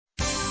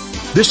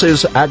This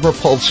is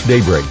AgriPulse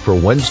Daybreak for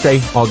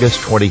Wednesday, August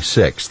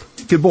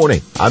 26th. Good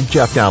morning. I'm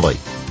Jeff Nally.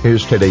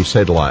 Here's today's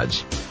headlines.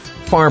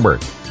 Farmer,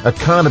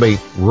 economy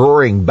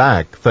roaring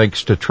back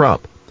thanks to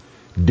Trump.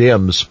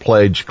 Dems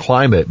pledge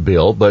climate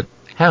bill, but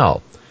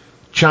how?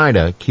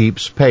 China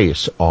keeps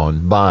pace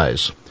on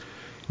buys.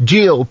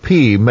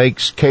 GOP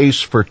makes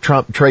case for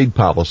Trump trade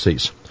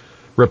policies.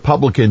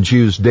 Republicans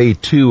use day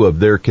 2 of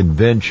their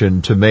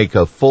convention to make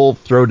a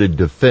full-throated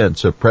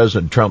defense of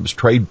President Trump's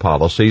trade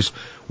policies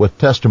with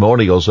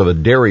testimonials of a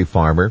dairy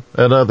farmer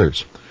and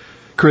others.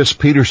 Chris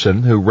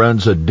Peterson, who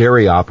runs a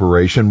dairy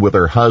operation with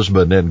her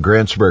husband in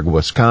Grantsburg,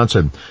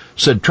 Wisconsin,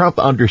 said Trump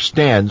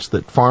understands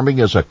that farming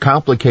is a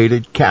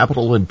complicated,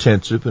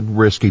 capital-intensive, and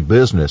risky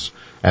business,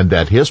 and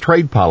that his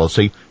trade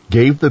policy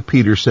gave the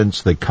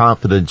Petersons the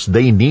confidence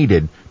they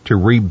needed to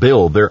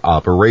rebuild their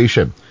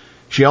operation.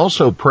 She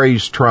also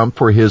praised Trump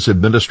for his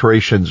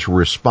administration's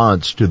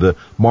response to the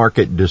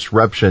market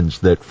disruptions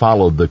that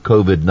followed the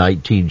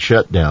COVID-19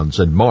 shutdowns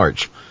in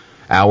March.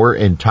 Our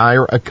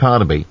entire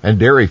economy and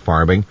dairy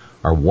farming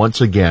are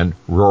once again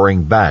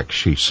roaring back,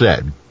 she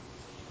said.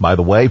 By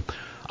the way,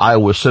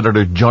 Iowa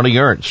Senator Joni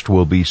Ernst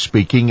will be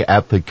speaking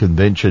at the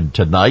convention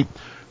tonight.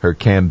 Her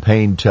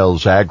campaign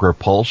tells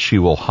AgriPulse she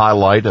will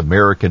highlight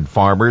American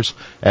farmers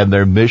and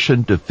their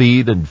mission to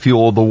feed and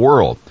fuel the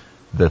world.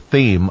 The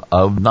theme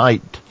of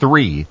Night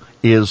 3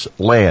 is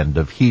Land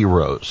of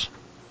Heroes.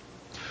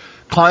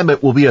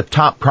 Climate will be a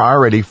top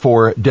priority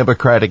for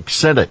Democratic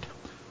Senate.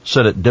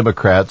 Senate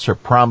Democrats are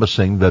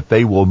promising that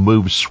they will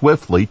move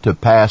swiftly to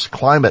pass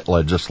climate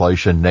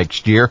legislation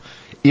next year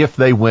if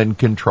they win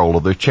control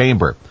of the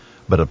chamber.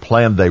 But a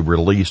plan they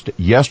released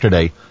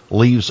yesterday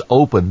leaves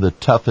open the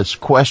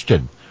toughest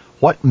question.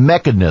 What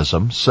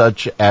mechanism,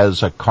 such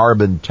as a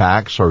carbon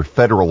tax or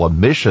federal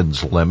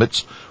emissions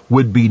limits,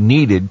 would be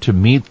needed to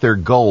meet their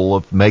goal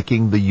of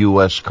making the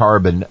U.S.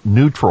 carbon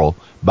neutral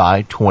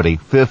by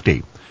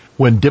 2050?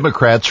 When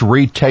Democrats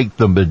retake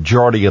the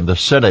majority in the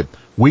Senate,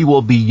 we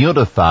will be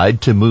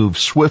unified to move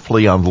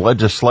swiftly on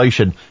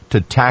legislation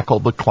to tackle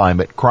the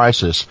climate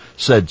crisis,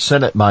 said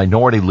Senate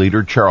Minority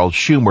Leader Charles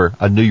Schumer,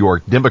 a New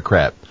York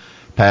Democrat.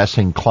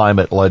 Passing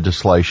climate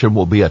legislation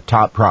will be a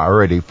top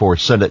priority for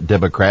Senate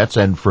Democrats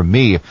and for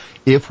me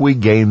if we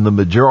gain the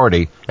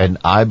majority and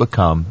I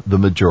become the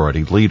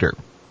majority leader.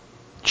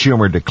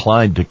 Schumer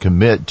declined to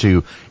commit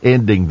to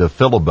ending the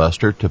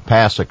filibuster to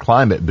pass a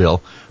climate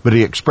bill, but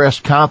he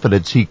expressed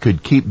confidence he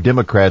could keep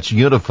Democrats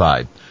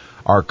unified.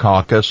 Our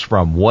caucus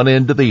from one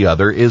end to the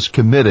other is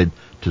committed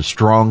to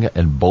strong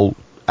and bold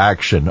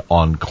action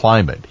on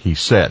climate, he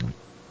said.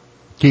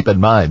 Keep in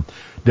mind,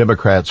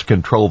 Democrats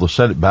controlled the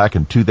Senate back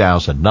in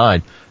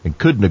 2009 and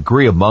couldn't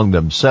agree among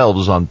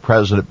themselves on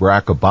President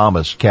Barack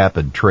Obama's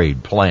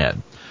cap-and-trade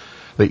plan.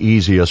 The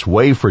easiest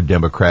way for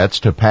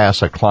Democrats to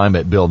pass a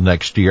climate bill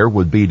next year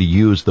would be to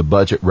use the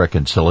budget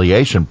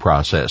reconciliation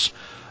process.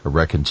 A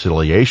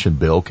reconciliation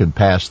bill can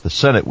pass the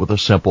Senate with a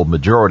simple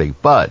majority,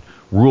 but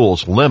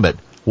rules limit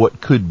what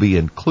could be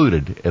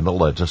included in the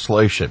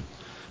legislation.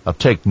 Now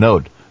take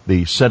note,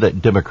 the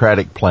Senate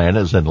Democratic plan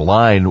is in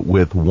line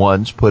with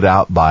ones put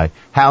out by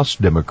House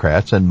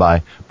Democrats and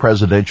by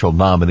presidential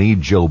nominee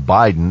Joe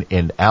Biden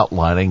in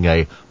outlining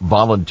a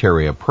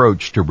voluntary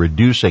approach to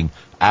reducing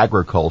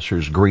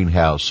agriculture's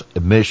greenhouse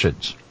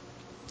emissions.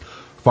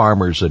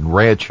 Farmers and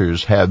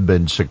ranchers have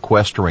been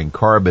sequestering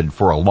carbon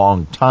for a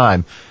long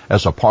time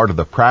as a part of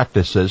the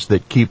practices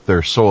that keep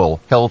their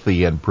soil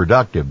healthy and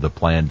productive, the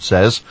plan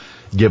says.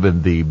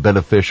 Given the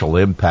beneficial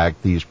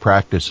impact these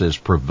practices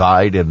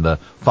provide in the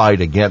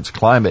fight against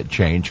climate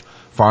change,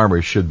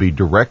 farmers should be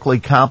directly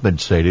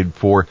compensated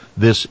for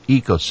this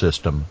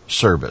ecosystem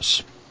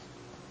service.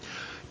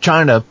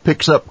 China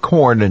picks up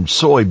corn and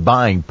soy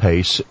buying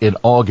pace in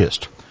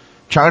August.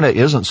 China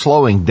isn't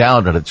slowing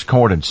down on its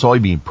corn and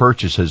soybean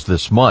purchases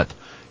this month.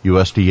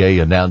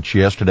 USDA announced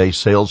yesterday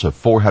sales of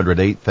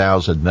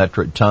 408,000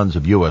 metric tons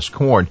of U.S.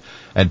 corn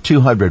and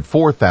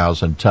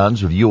 204,000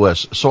 tons of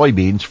U.S.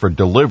 soybeans for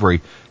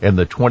delivery in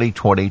the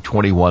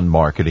 2020-21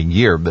 marketing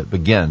year that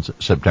begins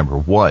September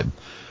 1.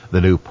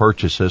 The new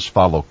purchases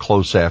follow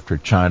close after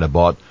China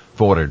bought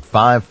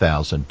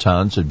 405,000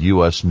 tons of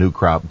U.S. new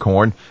crop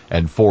corn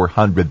and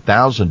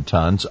 400,000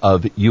 tons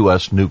of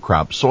U.S. new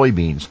crop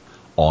soybeans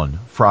on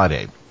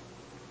Friday.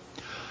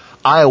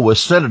 Iowa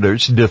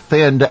senators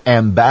defend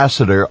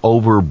ambassador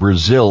over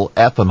Brazil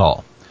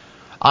ethanol.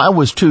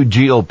 Iowa's 2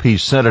 GOP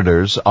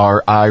senators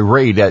are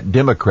irate at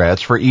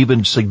Democrats for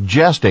even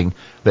suggesting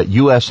that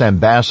U.S.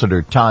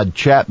 Ambassador Todd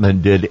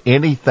Chapman did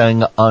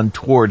anything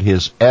untoward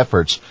his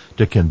efforts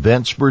to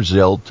convince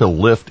Brazil to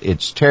lift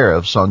its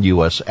tariffs on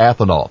U.S.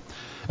 ethanol.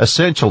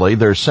 Essentially,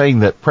 they're saying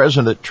that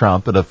President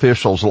Trump and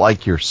officials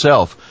like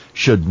yourself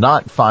should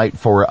not fight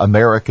for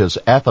America's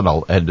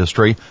ethanol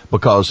industry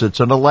because it's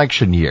an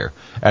election year,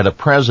 and a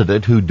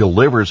president who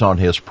delivers on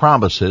his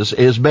promises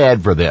is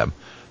bad for them.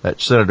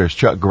 That's Senators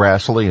Chuck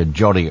Grassley and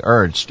Joni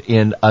Ernst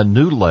in a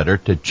new letter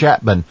to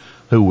Chapman,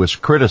 who was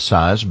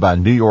criticized by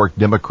New York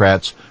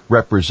Democrats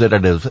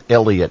Representatives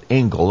Eliot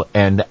Engel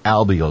and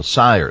Albio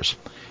Sires.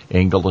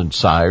 Engel and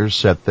Sires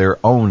sent their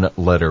own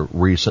letter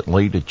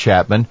recently to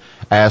Chapman,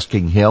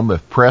 asking him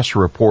if press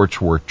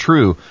reports were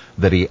true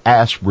that he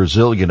asked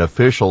Brazilian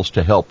officials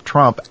to help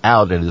Trump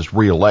out in his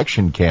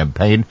re-election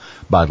campaign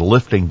by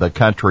lifting the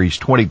country's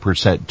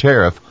 20%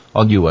 tariff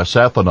on U.S.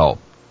 ethanol.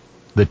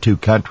 The two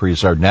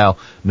countries are now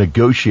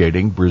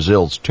negotiating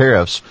Brazil's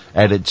tariffs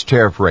at its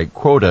tariff rate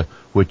quota,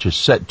 which is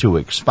set to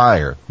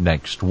expire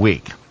next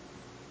week.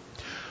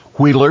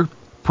 Wheeler,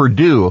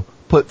 Perdue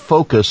put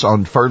focus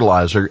on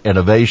fertilizer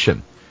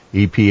innovation.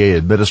 EPA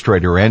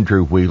Administrator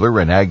Andrew Wheeler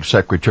and Ag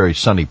Secretary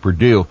Sonny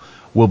Perdue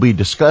will be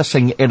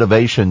discussing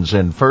innovations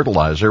in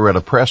fertilizer at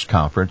a press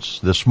conference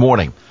this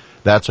morning.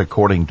 That's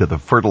according to the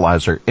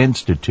Fertilizer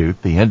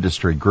Institute, the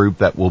industry group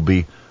that will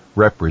be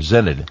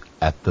represented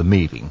at the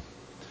meeting.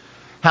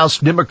 House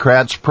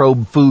Democrats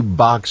probe food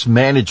box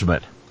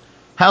management.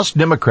 House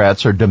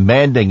Democrats are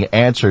demanding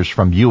answers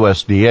from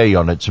USDA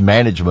on its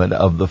management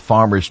of the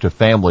Farmers to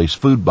Families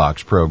Food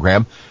Box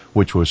program,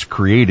 which was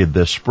created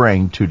this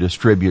spring to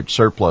distribute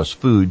surplus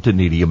food to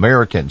needy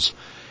Americans.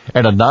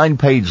 In a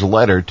 9-page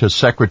letter to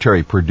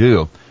Secretary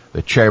Perdue,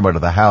 the chairman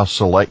of the House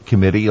Select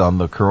Committee on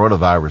the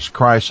Coronavirus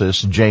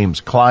Crisis, James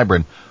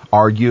Clyburn,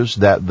 argues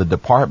that the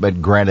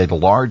department granted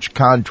large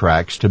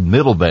contracts to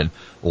middlemen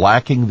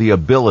lacking the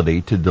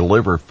ability to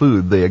deliver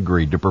food they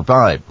agreed to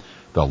provide.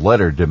 The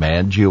letter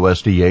demands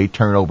USDA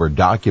turn over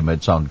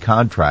documents on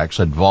contracts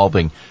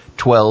involving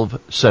 12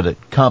 Senate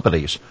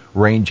companies,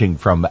 ranging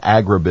from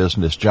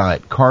agribusiness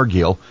giant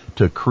Cargill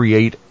to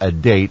Create a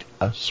Date,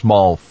 a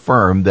small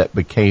firm that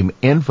became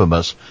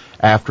infamous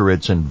after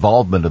its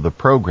involvement in the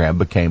program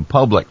became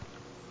public.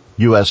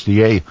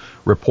 USDA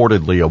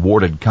reportedly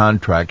awarded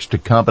contracts to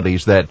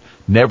companies that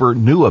never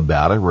knew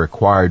about a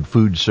required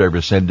food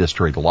service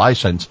industry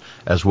license,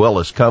 as well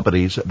as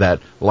companies that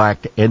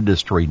lacked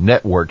industry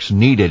networks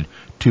needed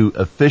to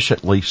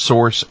efficiently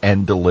source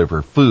and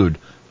deliver food,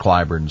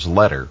 Clyburn's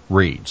letter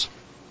reads.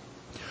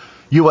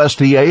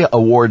 USDA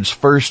awards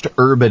first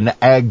urban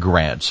ag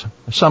grants.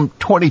 Some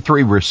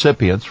 23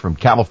 recipients from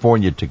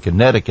California to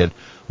Connecticut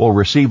will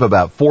receive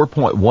about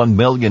 $4.1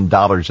 million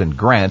in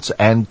grants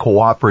and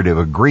cooperative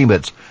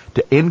agreements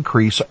to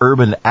increase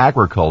urban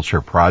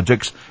agriculture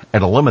projects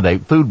and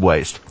eliminate food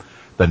waste.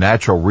 The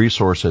Natural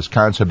Resources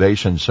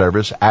Conservation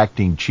Service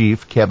acting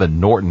chief Kevin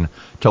Norton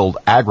told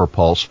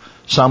AgriPulse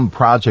some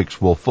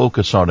projects will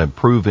focus on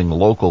improving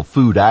local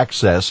food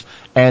access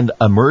and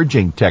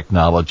emerging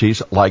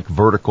technologies like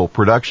vertical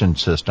production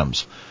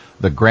systems.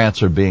 The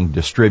grants are being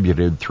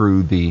distributed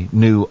through the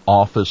new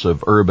Office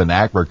of Urban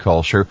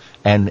Agriculture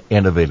and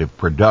Innovative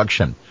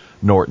Production.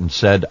 Norton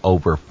said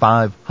over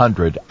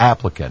 500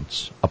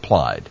 applicants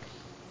applied.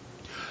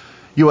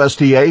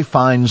 USDA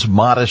finds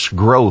modest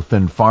growth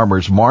in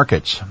farmers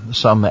markets.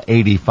 Some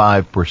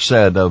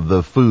 85% of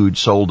the food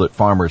sold at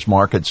farmers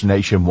markets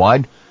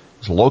nationwide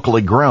is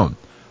locally grown.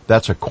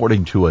 That's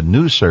according to a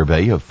new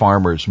survey of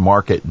farmers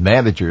market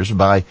managers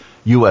by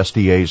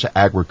USDA's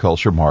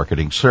Agriculture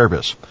Marketing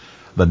Service.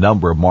 The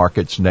number of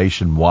markets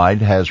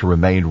nationwide has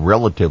remained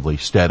relatively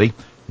steady.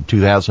 In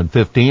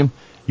 2015,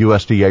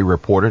 USDA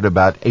reported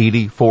about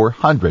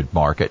 8,400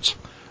 markets.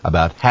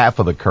 About half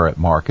of the current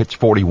markets,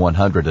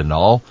 4,100 in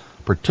all,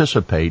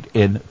 participate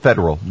in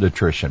federal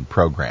nutrition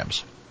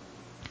programs.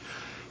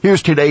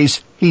 Here's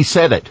today's He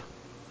Said It.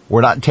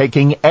 We're not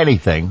taking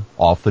anything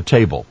off the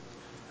table.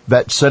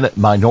 That Senate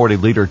Minority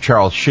Leader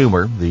Charles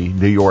Schumer, the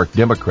New York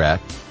Democrat,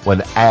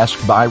 when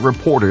asked by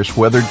reporters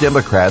whether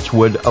Democrats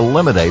would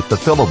eliminate the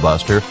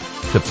filibuster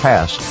to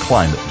pass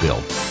climate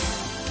bill.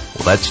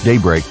 Well, that's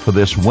Daybreak for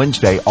this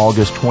Wednesday,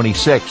 August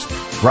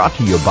 26th, brought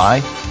to you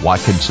by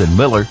Watkinson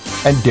Miller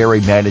and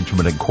Dairy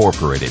Management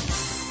Incorporated.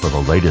 For the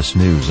latest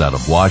news out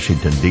of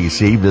Washington,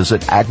 D.C.,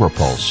 visit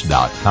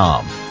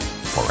agripulse.com.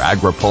 For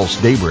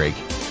AgriPulse Daybreak,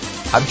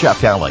 I'm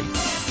Jeff Daly.